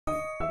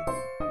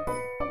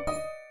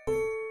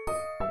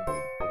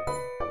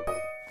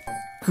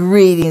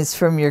Greetings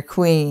from your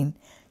queen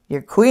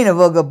of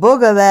Ooga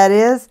Booga, that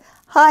is.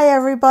 Hi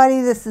everybody,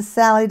 this is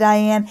Sally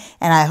Diane,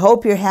 and I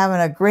hope you're having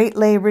a great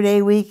Labor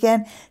Day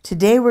weekend.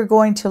 Today we're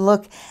going to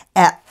look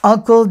at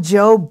Uncle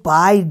Joe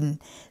Biden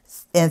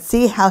and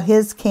see how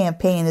his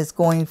campaign is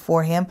going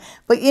for him.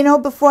 But you know,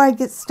 before I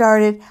get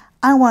started,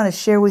 I want to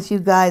share with you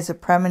guys a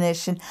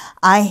premonition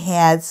I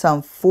had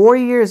some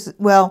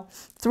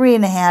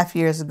 3.5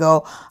 years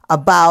ago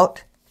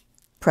about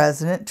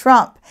President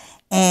Trump.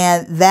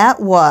 And that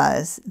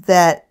was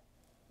that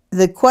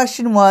the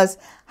question was,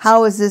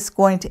 how is this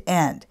going to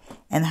end?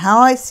 And how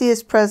I see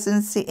his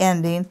presidency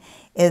ending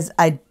is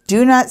I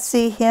do not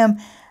see him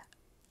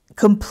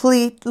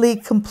completely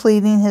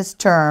completing his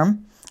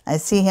term. I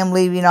see him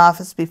leaving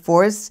office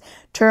before his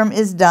term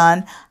is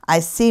done.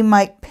 I see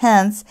Mike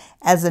Pence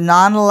as a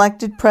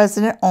non-elected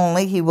president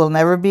only. He will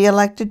never be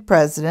elected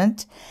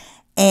president.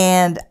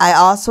 And I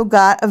also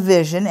got a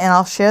vision, and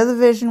I'll share the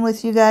vision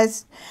with you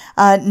guys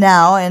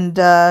now, and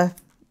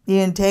you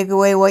can take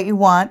away what you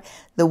want.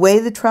 The way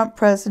the Trump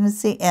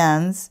presidency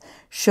ends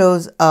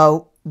shows a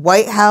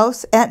White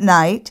House at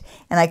night,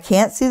 and I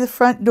can't see the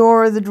front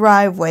door or the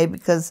driveway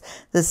because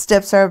the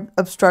steps are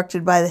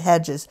obstructed by the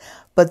hedges.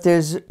 But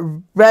there's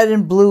red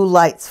and blue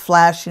lights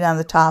flashing on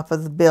the top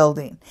of the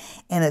building,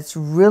 and it's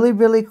really,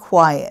 really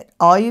quiet.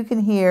 All you can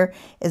hear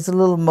is the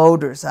little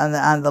motors on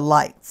the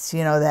lights.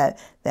 You know, that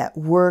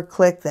whir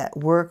click that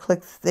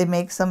they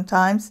make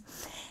sometimes.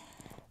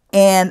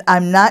 And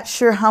I'm not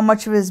sure how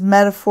much of it is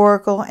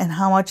metaphorical and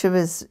how much of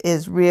it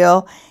is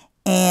real.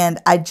 And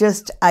I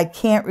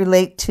can't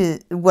relate to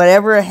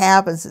whatever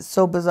happens. It's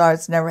so bizarre.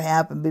 It's never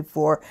happened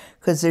before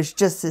because there's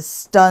just this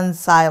stunned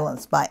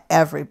silence by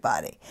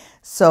everybody.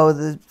 So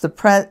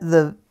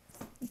the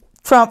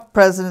Trump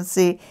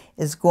presidency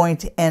is going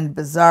to end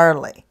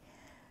bizarrely.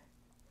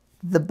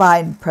 The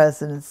Biden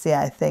presidency,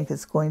 I think,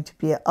 is going to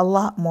be a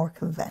lot more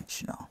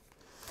conventional.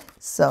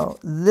 So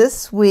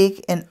this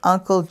week in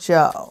Uncle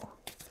Joe,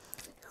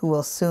 who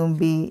will soon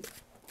be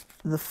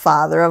the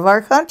father of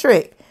our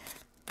country,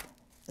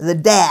 the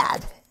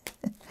dad.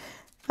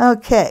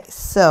 Okay,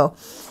 so,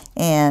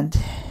 and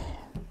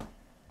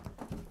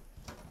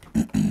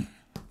the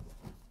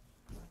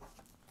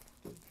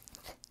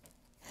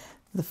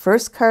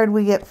first card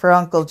we get for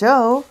Uncle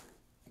Joe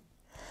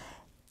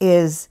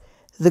is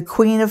the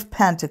Queen of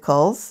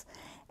Pentacles,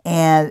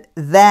 and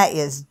that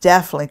is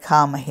definitely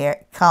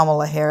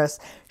Kamala Harris.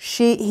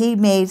 He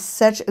made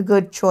such a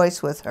good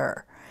choice with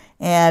her.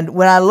 And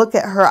when I look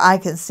at her, I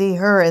can see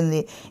her in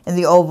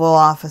the Oval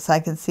Office. I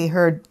can see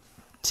her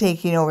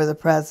taking over the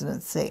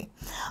presidency.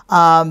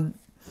 Then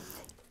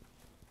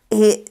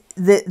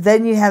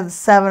you have the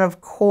Seven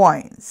of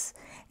Coins.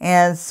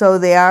 And so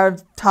they are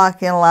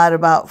talking a lot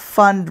about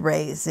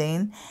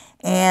fundraising.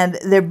 And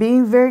they're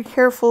being very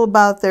careful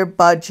about their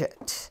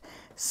budget.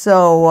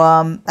 So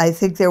I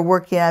think they're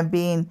working on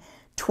being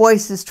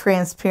twice as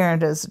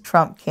transparent as the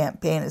Trump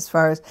campaign as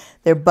far as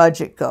their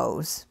budget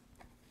goes.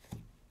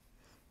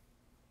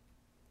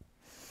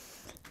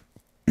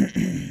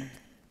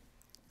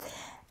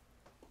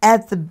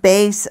 At the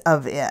base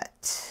of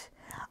it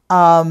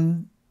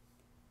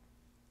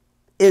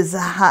is a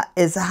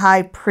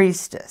high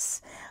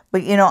priestess.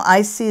 But, you know,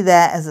 I see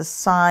that as a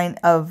sign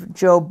of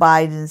Joe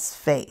Biden's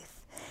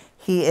faith.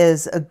 He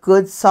is a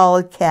good,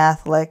 solid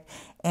Catholic,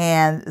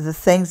 and the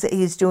things that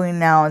he's doing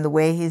now and the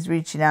way he's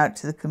reaching out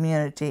to the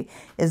community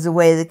is the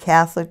way the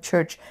Catholic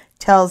Church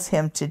tells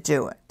him to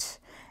do it.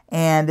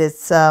 And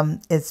it's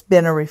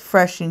been a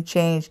refreshing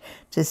change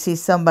to see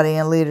somebody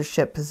in a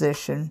leadership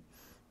position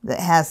that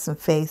has some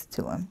faith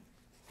to him.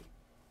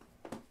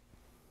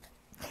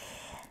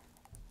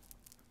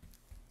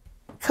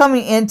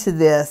 Coming into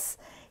this,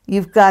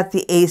 you've got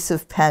the Ace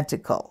of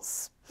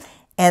Pentacles.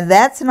 And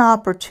that's an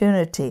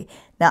opportunity.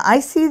 Now,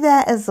 I see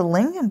that as the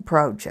Lincoln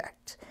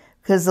Project,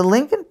 because the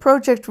Lincoln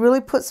Project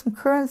really put some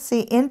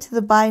currency into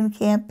the Biden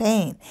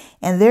campaign.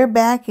 And they're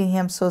backing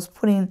him, so it's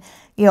putting,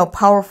 you know,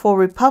 powerful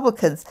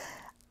Republicans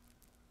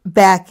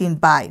backing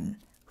Biden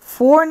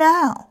for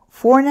now.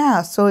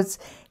 So it's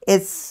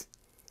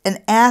an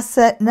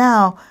asset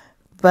now,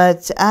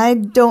 but I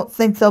don't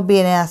think they'll be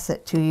an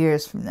asset 2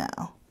 years from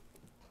now.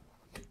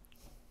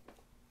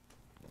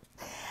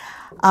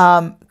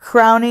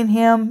 Crowning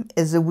him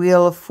is the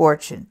Wheel of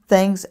Fortune.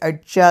 Things are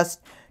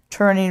just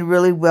turning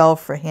really well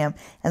for him.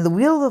 And the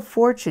Wheel of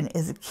Fortune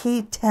is a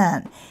key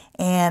 10.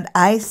 And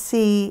I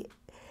see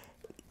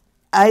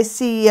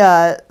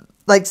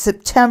like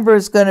September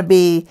is going to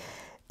be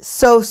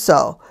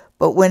so-so.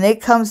 But when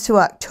it comes to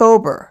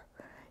October,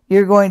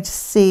 you're going to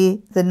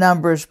see the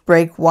numbers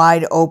break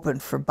wide open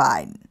for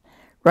Biden.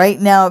 Right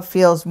now it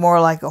feels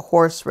more like a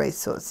horse race,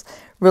 so it's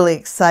really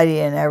exciting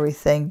and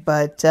everything.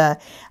 But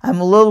I'm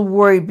a little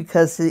worried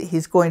because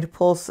he's going to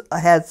pull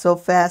ahead so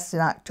fast in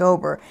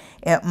October,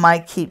 it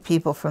might keep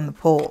people from the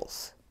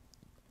polls.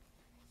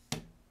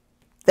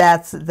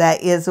 That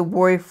is a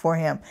worry for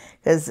him,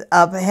 because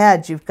up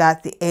ahead you've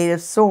got the Eight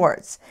of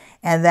Swords,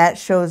 and that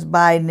shows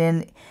Biden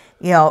in,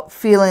 you know,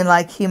 feeling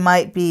like he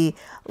might be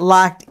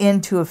locked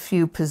into a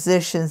few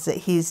positions that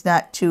he's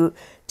not too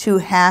too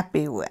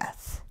happy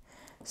with.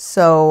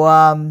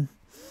 So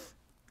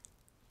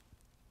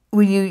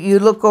when you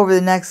look over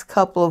the next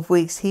couple of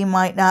weeks, he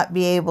might not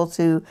be able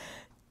to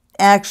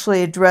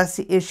actually address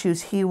the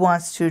issues he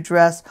wants to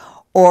address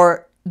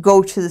or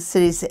go to the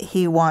cities that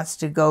he wants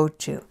to go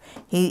to.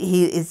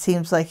 It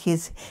seems like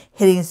he's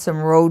hitting some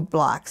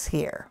roadblocks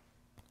here.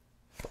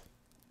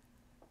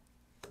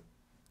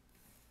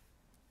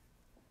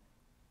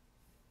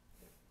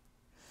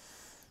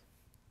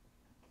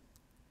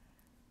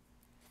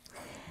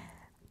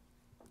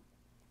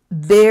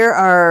 There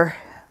are,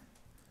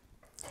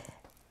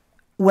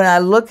 when I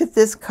look at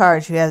this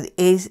card, you have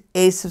the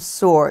Ace of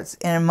Swords,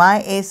 and in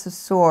my Ace of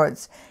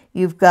Swords,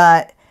 you've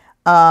got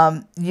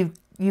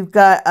you've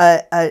got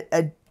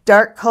a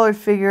dark colored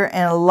figure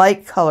and a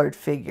light colored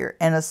figure,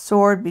 and a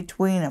sword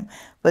between them.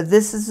 But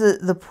this is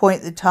the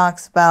point that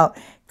talks about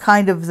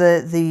kind of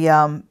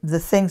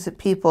the things that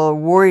people are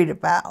worried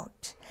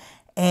about,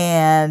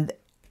 and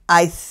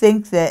I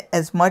think that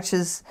as much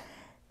as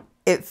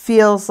it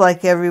feels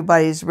like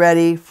everybody's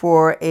ready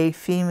for a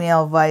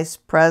female vice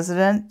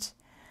president,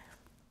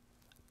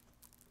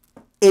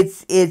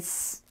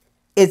 it's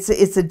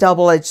a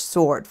double-edged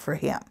sword for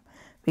him,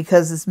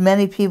 because as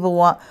many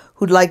people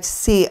who'd like to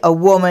see a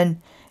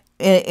woman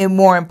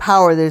more in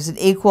power, there's an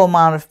equal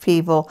amount of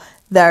people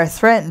that are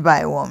threatened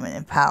by a woman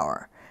in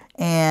power,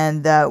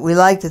 and we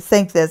like to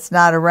think that's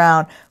not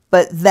around,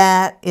 but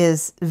that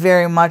is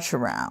very much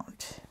around.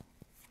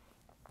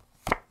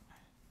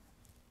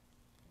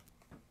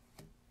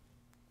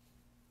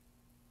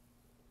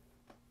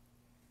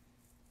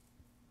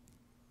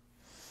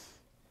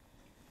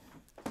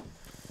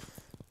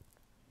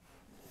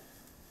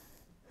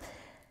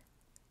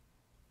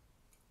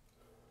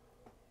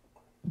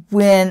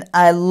 When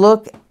I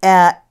look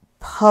at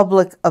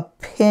public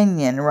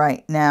opinion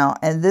right now,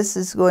 and this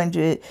is going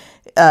to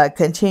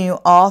continue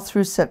all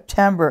through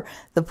September,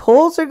 the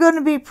polls are going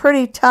to be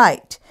pretty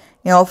tight,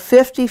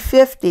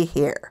 50-50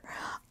 here.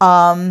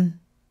 And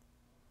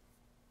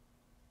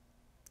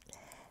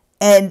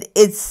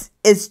it's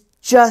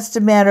just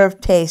a matter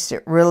of taste.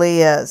 It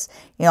really is.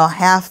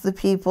 Half the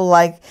people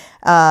like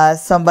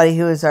somebody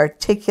who is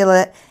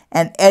articulate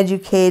and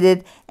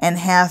educated, and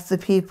half the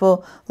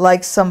people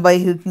like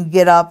somebody who can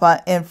get up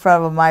in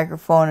front of a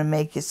microphone and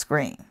make you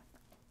scream.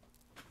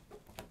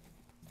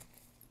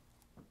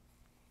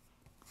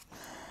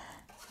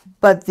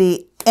 But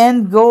the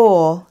end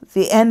goal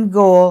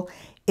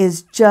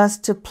is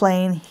just to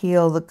plain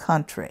heal the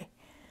country.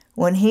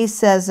 When he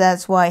says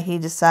that's why he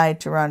decided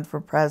to run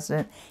for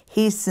president,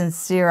 he's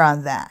sincere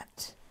on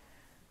that.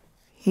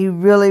 He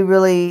really,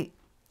 really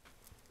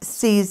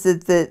sees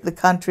that the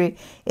country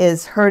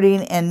is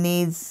hurting and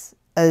needs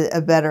a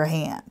better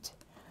hand.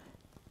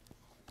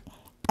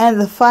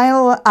 And the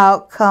final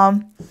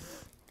outcome,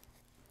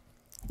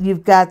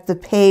 you've got the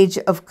Page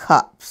of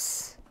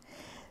Cups.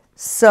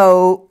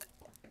 So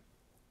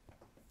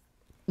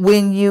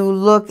when you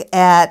look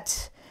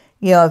at,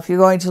 if you're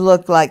going to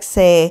look like,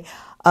 say,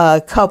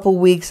 a couple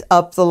weeks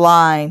up the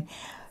line,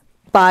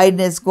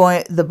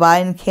 the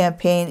Biden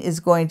campaign is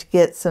going to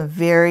get some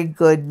very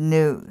good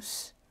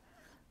news.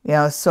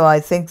 So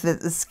I think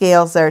that the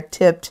scales are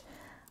tipped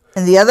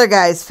in the other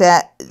guy's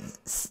favor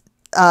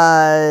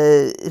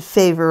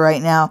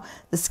right now.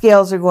 The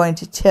scales are going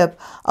to tip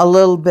a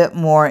little bit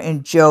more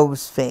in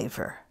Joe's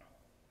favor.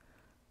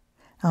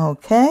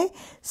 Okay,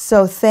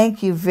 so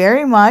thank you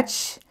very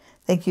much.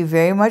 Thank you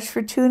very much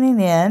for tuning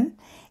in.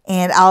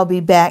 And I'll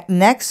be back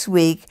next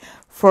week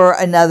for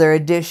another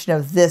edition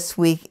of This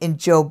Week in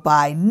Joe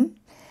Biden.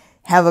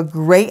 Have a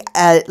great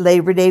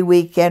Labor Day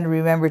weekend.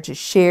 Remember to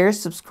share,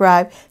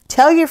 subscribe,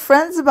 tell your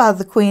friends about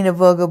the Queen of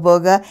Ooga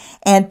Booga,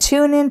 and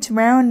tune in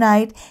tomorrow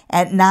night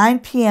at 9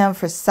 p.m.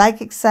 for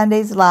Psychic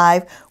Sundays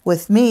Live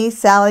with me,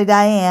 Sally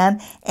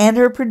Diane, and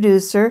her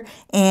producer.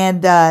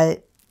 And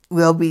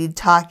we'll be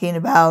talking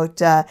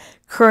about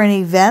current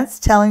events,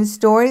 telling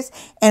stories,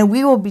 and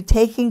we will be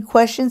taking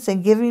questions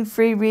and giving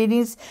free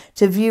readings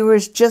to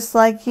viewers just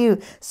like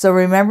you. So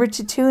remember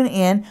to tune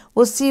in.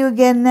 We'll see you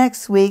again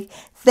next week.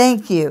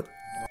 Thank you.